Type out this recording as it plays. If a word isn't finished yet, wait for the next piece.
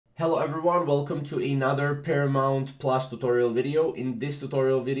Hello everyone, welcome to another Paramount Plus tutorial video. In this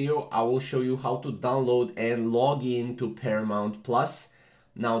tutorial video, I will show you how to download and log in to Paramount Plus.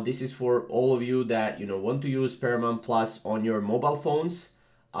 Now, this is for all of you that want to use Paramount Plus on your mobile phones,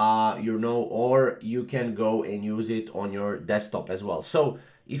 or you can go and use it on your desktop as well. So,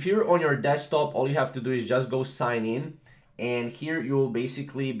 if you're on your desktop, all you have to do is just go sign in, and here you will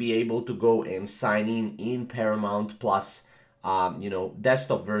basically be able to go and sign in Paramount Plus.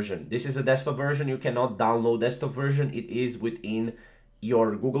 Desktop version. This is a desktop version. You cannot download desktop version. It is within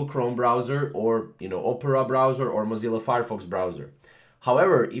your Google Chrome browser or Opera browser or Mozilla Firefox browser.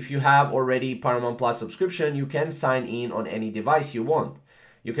 However, if you have already Paramount Plus subscription, you can sign in on any device you want.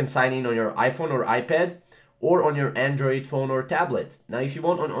 You can sign in on your iPhone or iPad or on your Android phone or tablet. Now, if you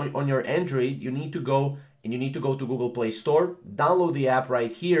want on your Android, you need to go to Google Play Store, download the app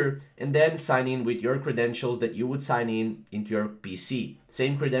right here, and then sign in with your credentials that you would sign in into your PC.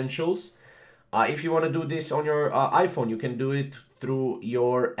 Same credentials. If you want to do this on your iPhone, you can do it through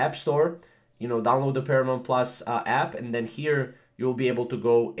your App Store. Download the Paramount Plus app, and then here you'll be able to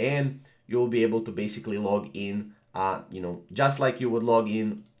go and you'll be able to basically log in, just like you would log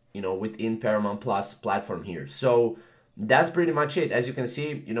in, within Paramount Plus platform here. So that's pretty much it. As you can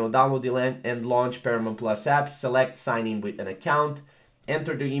see, download the and launch Paramount Plus app, select sign in with an account,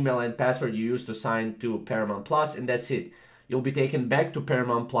 enter the email and password you used to sign to Paramount Plus, and that's it. You'll be taken back to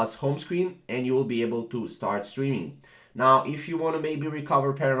Paramount Plus home screen and you will be able to start streaming. Now, if you want to maybe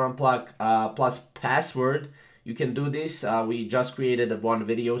recover Paramount Plus password, you can do this. We just created one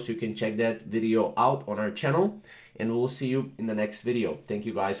video, so you can check that video out on our channel, and we'll see you in the next video. Thank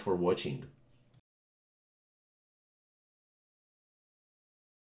you guys for watching.